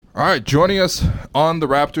All right, joining us on the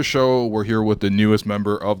Raptor Show, we're here with the newest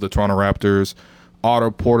member of the Toronto Raptors,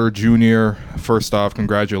 Otto Porter Jr. First off,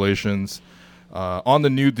 congratulations on the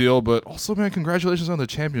new deal, but also, man, congratulations on the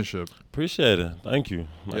championship. Appreciate it. Thank you.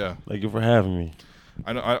 Yeah. Thank you for having me.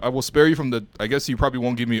 I will spare you from I guess you probably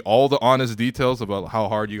won't give me all the honest details about how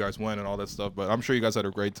hard you guys went and all that stuff, but I'm sure you guys had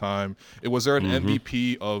a great time. Was there an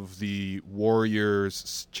MVP of the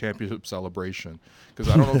Warriors championship celebration?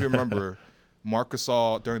 Because I don't know if you remember, Marc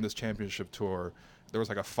Gasol, during this championship tour, there was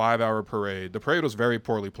like a 5-hour parade. The parade was very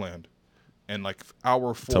poorly planned. And like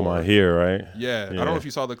hour 4. Talking about here, right? Yeah. I don't know if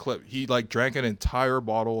you saw the clip. He like drank an entire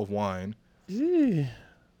bottle of wine. Yeah.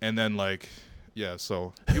 And then like... Yeah,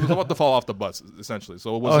 so he was about to fall off the bus, essentially.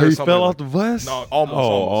 So was he fell off the bus? No,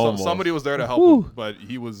 almost. So somebody was there to help him, but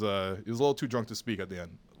he was a little too drunk to speak at the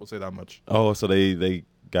end. We'll say that much. Oh, so they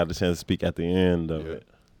got the chance to speak at the end of it.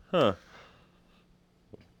 Huh.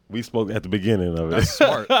 We spoke at the beginning of it. That's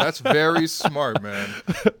smart. That's very smart, man.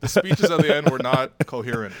 The speeches at the end were not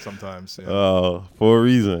coherent sometimes. Yeah. Oh, for a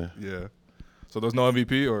reason. Yeah. So there's no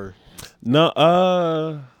MVP or?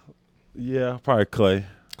 No, yeah, probably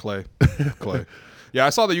Clay. Yeah, I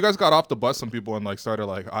saw that you guys got off the bus, some people, and like started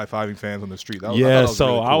like high-fiving fans on the street. That was really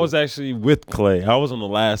cool. I was actually with Clay. I was on the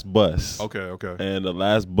last bus. Okay. And the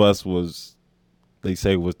last bus was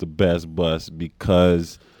the best bus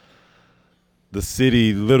because the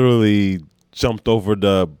city literally jumped over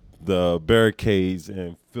the barricades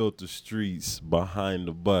and filled the streets behind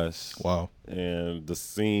the bus. Wow. And the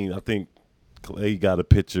scene, I think Clay got a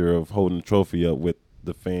picture of holding the trophy up with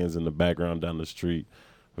the fans in the background down the street,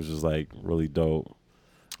 which is like really dope.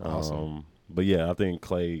 Awesome. But yeah, I think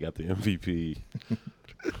Clay got the MVP.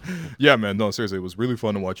 Yeah, man. No, seriously, it was really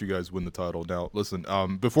fun to watch you guys win the title. Now, listen,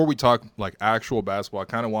 before we talk like actual basketball, I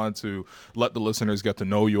kind of wanted to let the listeners get to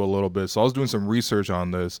know you a little bit. So I was doing some research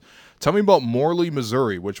on this. Tell me about Morley,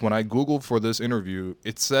 Missouri, which when I Googled for this interview,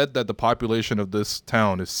 it said that the population of this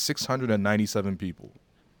town is 697 people.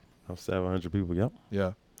 700 people, yep.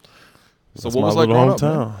 Yeah. So That's what was my like growing up,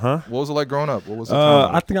 hometown, man? huh? What was it like growing up? What was the town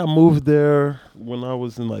like? I think I moved there when I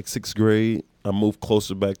was in like 6th grade. I moved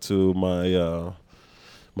closer back to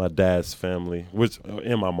my dad's family,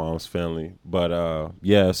 and my mom's family. But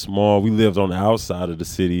yeah, small. We lived on the outside of the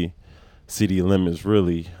city limits,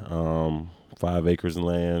 really. 5 acres of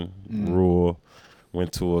land, rural.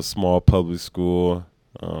 Went to a small public school.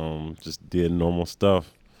 Just did normal stuff.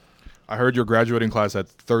 I heard your graduating class had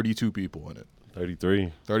 32 people in it.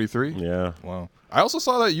 33. 33? Yeah. Wow. I also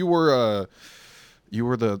saw that you were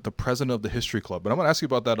the president of the history club, but I'm going to ask you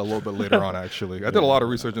about that a little bit later on, actually. I did a lot of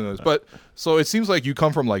research on this. But so it seems like you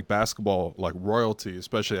come from like basketball, like royalty,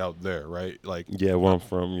 especially out there, right? Like yeah, where I'm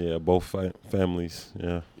from, both families,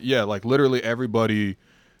 yeah. Yeah, like literally everybody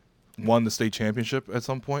won the state championship at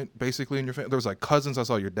some point, basically, in your family. There was like cousins. I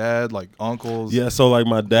saw your dad, like uncles. Yeah, so like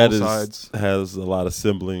my dad has a lot of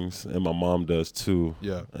siblings, and my mom does too.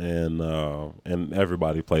 Yeah, and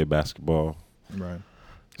everybody played basketball. Right,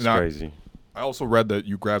 it's crazy. I also read that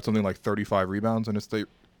you grabbed something like 35 rebounds in a state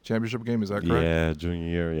championship game. Is that correct? Yeah, junior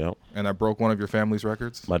year. Yep. And that broke one of your family's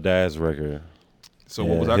records. My dad's record. So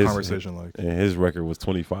what was that conversation like? And his record was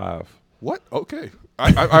 25. What? Okay.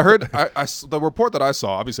 I heard the report that I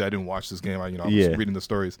saw. Obviously, I didn't watch this game. I was reading the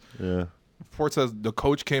stories. Yeah. Report says the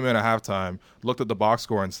coach came in at halftime, looked at the box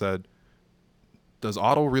score, and said, "Does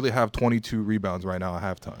Otto really have 22 rebounds right now at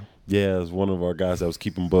halftime?" Yeah, it's one of our guys that was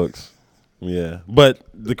keeping books. Yeah, but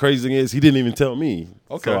the crazy thing is he didn't even tell me.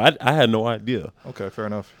 Okay. So I had no idea. Okay, fair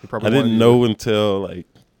enough. I didn't know until like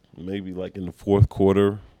maybe like in the fourth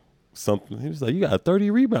quarter, something. He was like, "You got 30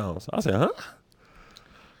 rebounds." I said, "Huh?"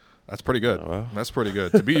 That's pretty good. That's pretty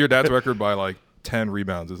good. To beat your dad's record by like 10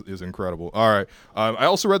 rebounds is incredible. All right. I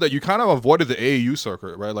also read that you kind of avoided the AAU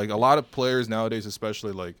circuit, right? Like a lot of players nowadays,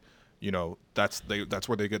 especially like, that's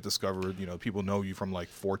where they get discovered. People know you from like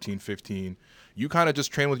 14, 15. You kind of just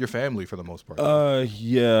train with your family for the most part.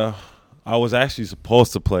 Yeah. I was actually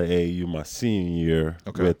supposed to play AAU my senior year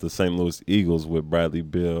with the St. Louis Eagles with Bradley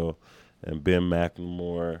Beal and Ben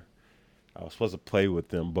McLemore. I was supposed to play with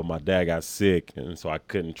them, but my dad got sick, and so I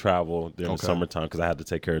couldn't travel during the summertime because I had to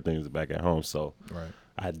take care of things back at home. So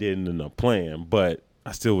I didn't end up playing, but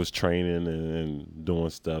I still was training and doing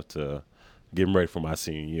stuff to get ready for my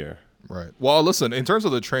senior year. Right. Well, listen, in terms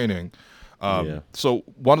of the training, so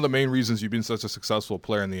one of the main reasons you've been such a successful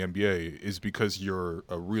player in the NBA is because you're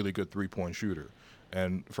a really good three-point shooter.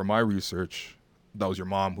 And from my research, that was your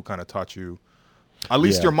mom who kind of taught you. At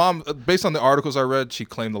least your mom, based on the articles I read, she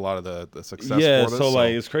claimed a lot of the success for this. Yeah, so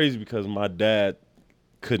like it's crazy because my dad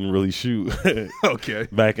couldn't really shoot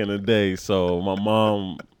back in the day. So my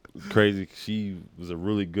mom, crazy, she was a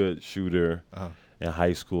really good shooter. in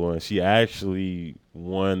high school, and she actually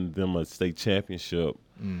won them a state championship.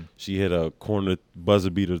 She hit a corner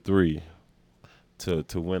buzzer beater 3 to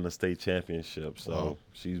win a state championship. So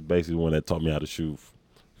she's basically the one that taught me how to shoot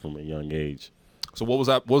from a young age. So what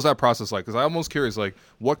was that process like? Because I'm almost curious, like,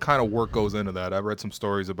 what kind of work goes into that? I've read some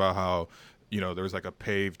stories about how, there's like a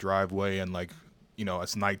paved driveway and like,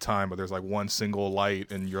 it's nighttime, but there's like one single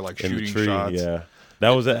light and you're like shooting shots. Yeah,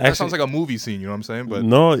 that sounds like a movie scene. You know what I'm saying? But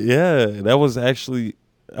no, yeah, that was actually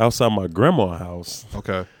outside my grandma's house.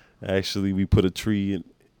 Okay. Actually, we put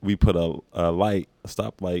a light, a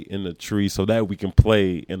stoplight in the tree so that we can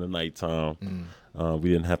play in the nighttime. We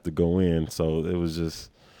didn't have to go in, so it was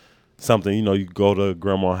just something, you go to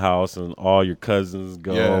grandma's house and all your cousins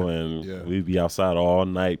go, and we'd be outside all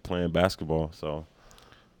night playing basketball. So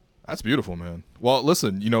that's beautiful, man. Well,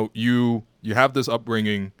 listen, you have this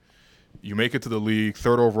upbringing. You make it to the league,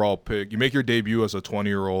 3rd overall pick. You make your debut as a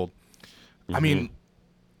 20-year-old. I mean,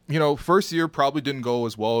 first year probably didn't go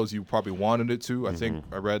as well as you probably wanted it to. I think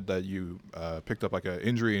I read that you picked up like an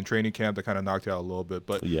injury in training camp that kind of knocked you out a little bit.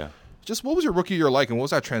 But just what was your rookie year like, and what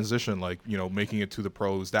was that transition like, making it to the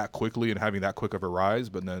pros that quickly and having that quick of a rise,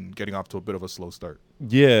 but then getting off to a bit of a slow start?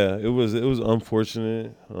 Yeah, it was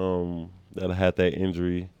unfortunate that I had that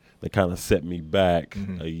injury that kind of set me back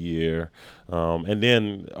a year. And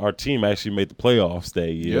then our team actually made the playoffs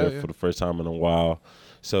that year for the first time in a while.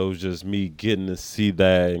 So it was just me getting to see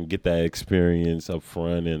that and get that experience up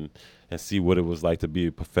front and see what it was like to be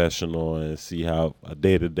a professional and see how a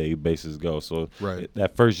day-to-day basis goes. So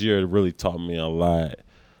that first year it really taught me a lot,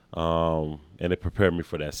 and it prepared me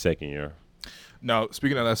for that second year. Now,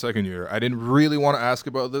 speaking of that second year, I didn't really want to ask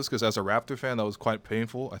about this because as a Raptor fan, that was quite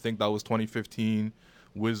painful. I think that was 2015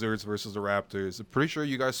 Wizards versus the Raptors. I'm pretty sure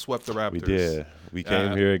you guys swept the Raptors. We did. We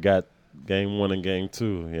came here, got Game 1 and Game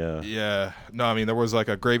 2, Yeah. No, I mean, there was like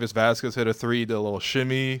a Gravis Vasquez hit a 3, did a little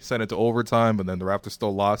shimmy, sent it to overtime, but then the Raptors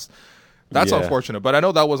still lost. That's unfortunate. But I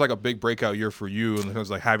know that was like a big breakout year for you, and it was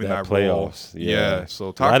like having that playoffs. Role. Yeah.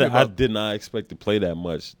 So talk to me about. I did not expect to play that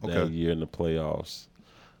much that year in the playoffs.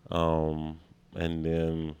 And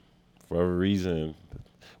then for a reason,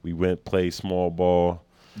 we went play small ball.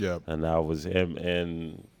 Yeah. And I was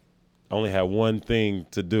and only had one thing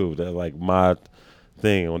to do. That like my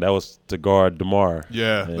thing, and that was to guard DeMar.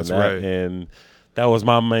 Yeah, and that's right. And that was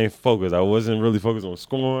my main focus. I wasn't really focused on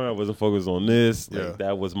scoring. I wasn't focused on this. Like,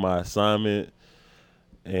 that was my assignment.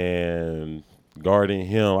 And guarding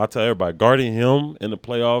him, I tell everybody, guarding him in the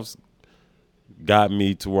playoffs got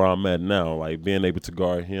me to where I'm at now. Like being able to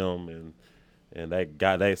guard him, and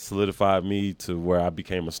that solidified me to where I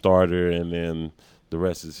became a starter, and then the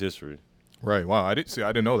rest is history. Right. Wow. I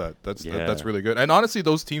didn't know that. That's really good. And honestly,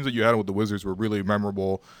 those teams that you had with the Wizards were really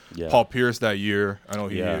memorable. Yeah. Paul Pierce that year. I know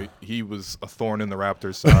he was a thorn in the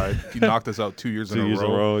Raptors' side. He knocked us out 2 years in a row. 2 years in a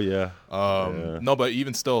row. Yeah. No, but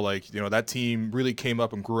even still, like that team really came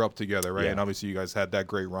up and grew up together, right? Yeah. And obviously, you guys had that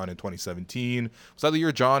great run in 2017. Was that the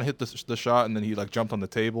year John hit the shot and then he like jumped on the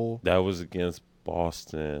table? That was against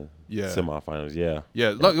Boston. Yeah. Semifinals. Yeah.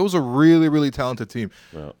 Yeah. Look, it was a really, really talented team.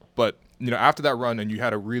 Yeah. But after that run, and you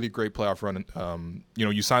had a really great playoff run,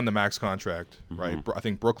 you signed the max contract, right? I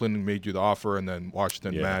think Brooklyn made you the offer, and then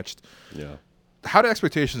Washington matched. Yeah. How do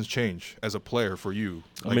expectations change as a player for you?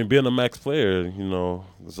 I mean, being a max player,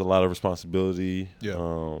 there's a lot of responsibility. Yeah.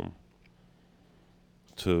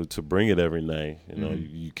 To bring it every night,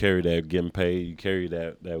 you carry that getting paid, you carry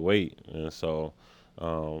that weight, and so,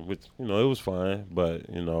 which it was fine, but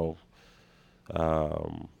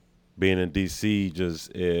being in DC,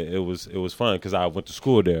 it was fun because I went to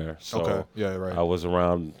school there. So I was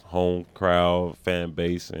around home crowd, fan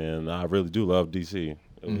base, and I really do love DC.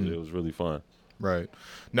 It was really fun. Right.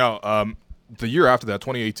 Now, the year after that,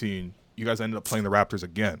 2018, you guys ended up playing the Raptors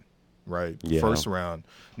again, right? Yeah. First round.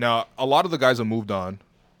 Now, a lot of the guys have moved on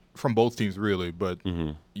from both teams, really, but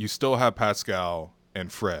you still have Pascal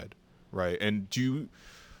and Fred, right? And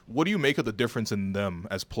what do you make of the difference in them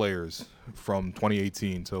as players from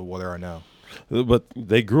 2018 to what they are now? But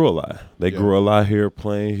they grew a lot. They grew a lot here,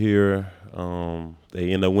 playing here.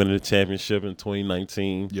 They ended up winning the championship in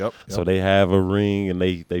 2019. Yep. So they have a ring, and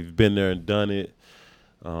they've been there and done it.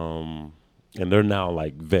 And they're now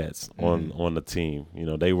like vets on the team.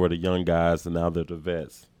 They were the young guys, and now they're the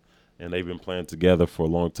vets. And they've been playing together for a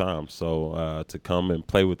long time. So to come and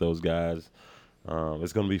play with those guys,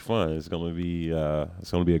 it's going to be fun. It's going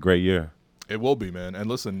to be a great year. It will be, man. And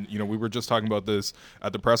listen, we were just talking about this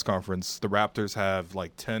at the press conference. The Raptors have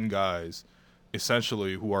like 10 guys,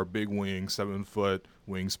 essentially, who are big wings, 7-foot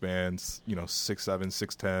wingspans,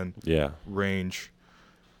 6'7", 6'10", range.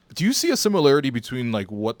 Do you see a similarity between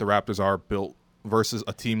like what the Raptors are built versus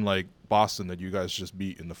a team like Boston that you guys just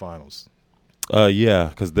beat in the finals? Yeah,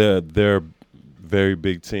 because they're a very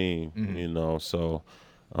big team, Mm-hmm. you know. So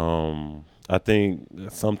I think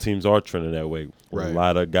some teams are trending that way. Right. A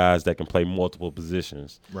lot of guys that can play multiple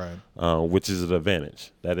positions, Right. Which is an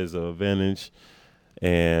advantage. That is an advantage.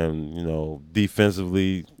 And, you know,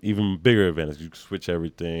 defensively, even bigger advantage. You can switch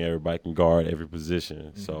everything. Everybody can guard every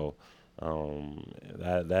position. Mm-hmm. So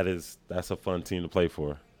that's a fun team to play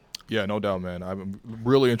for. Yeah, no doubt, man. I'm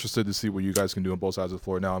really interested to see what you guys can do on both sides of the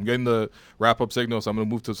floor. Now, I'm getting the wrap-up signal, so I'm going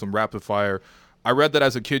to move to some rapid fire. I read that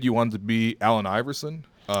as a kid you wanted to be Allen Iverson.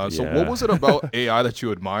 So what was it about AI that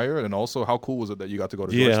you admire, and also how cool was it that you got to go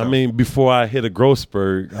to Georgetown? Yeah, I mean, before I hit a growth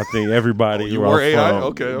spurt, I think everybody you were AI?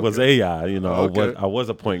 Okay. was AI. You know, Okay. I was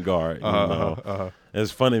a point guard. You know?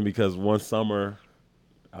 It's funny because one summer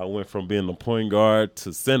I went from being a point guard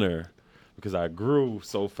to center because I grew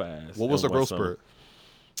so fast. What was the growth spurt?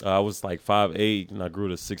 I was like 5'8", and I grew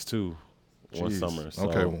to 6'2". One summer. So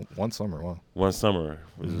okay, one summer. Wow. One summer,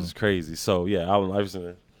 which was crazy. So yeah, Allen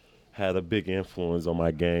Iverson had a big influence on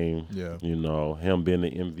my game. Yeah. You know, him being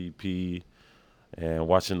the MVP and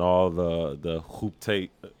watching all the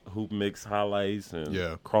hoop mix highlights and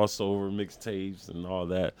crossover mixtapes and all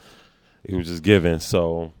that. It was just given.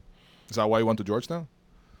 So is that why you went to Georgetown?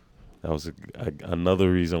 That was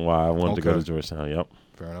another reason why I wanted to go to Georgetown. Yep.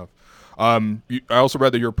 Fair enough. I also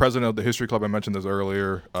read that you're president of the history club. I mentioned this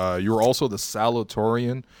earlier. You were also the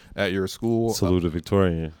salutatorian at your school.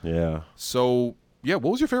 Salutatorian, yeah. So, yeah,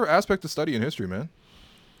 what was your favorite aspect of studying history, man?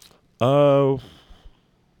 I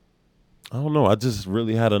don't know. I just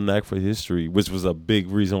really had a knack for history, which was a big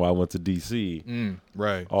reason why I went to D.C.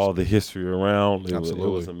 Right. All the history around, it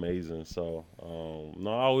Absolutely. was amazing. So,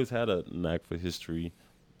 no, I always had a knack for history,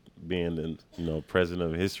 being the president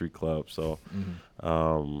of a history club. So,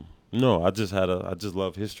 no, I just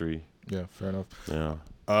love history. Yeah, fair enough. Yeah.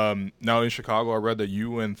 Now in Chicago, I read that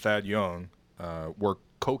you and Thad Young were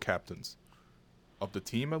co-captains of the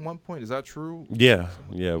team at one point. Is that true? Yeah.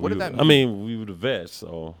 What did that mean? I mean, we were the vets,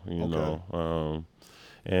 so you know,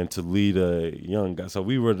 and to lead a young guy. So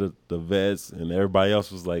we were the vets, and everybody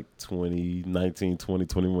else was like 20, 19, 20,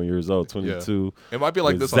 21 years old, 22. Yeah. It might be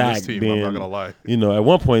like this Zach on this team. I'm not gonna lie. You know, at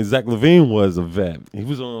one point, Zach LaVine was a vet. He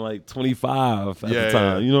was only like 25 at the time.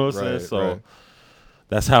 Yeah. You know what I'm saying? So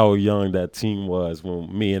that's how young that team was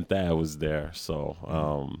when me and Thad was there.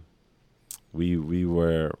 So we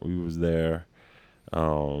was there.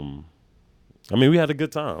 I mean, we had a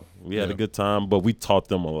good time. We had a good time, but we taught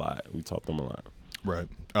them a lot. Right.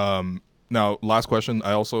 Now, last question.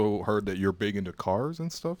 I also heard that you're big into cars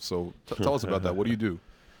and stuff. So tell us about that. What do you do?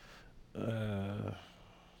 I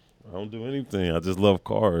don't do anything. I just love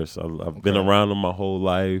cars. I've been around them my whole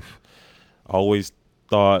life. I always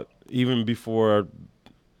thought, even before,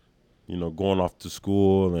 going off to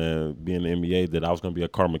school and being in the NBA, that I was going to be a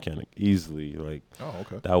car mechanic easily. Like,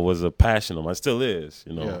 that was a passion of mine. It still is,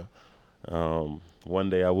 Yeah. One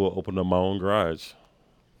day I will open up my own garage,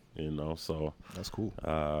 so. That's cool.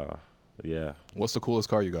 Yeah. What's the coolest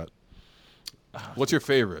car you got? What's your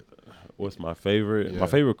favorite? What's my favorite? Yeah. My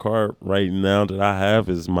favorite car right now that I have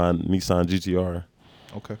is my Nissan GTR.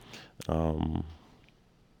 Okay.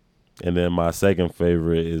 And then my second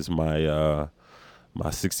favorite is my my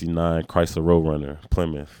 69 Chrysler Roadrunner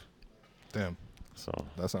Plymouth. Damn. So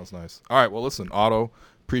that sounds nice. All right. Well, listen, Otto,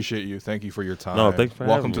 appreciate you. Thank you for your time. No, thanks for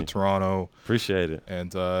Welcome having me. to Toronto. Appreciate it.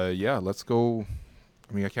 And let's go.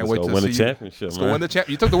 I mean, I can't Let's wait go to win see the championship. Let's go win the champ.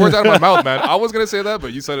 You took the words out of my mouth, man. I was gonna say that,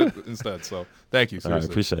 but you said it instead. So thank you. All right,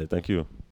 Seriously. appreciate it. Thank you.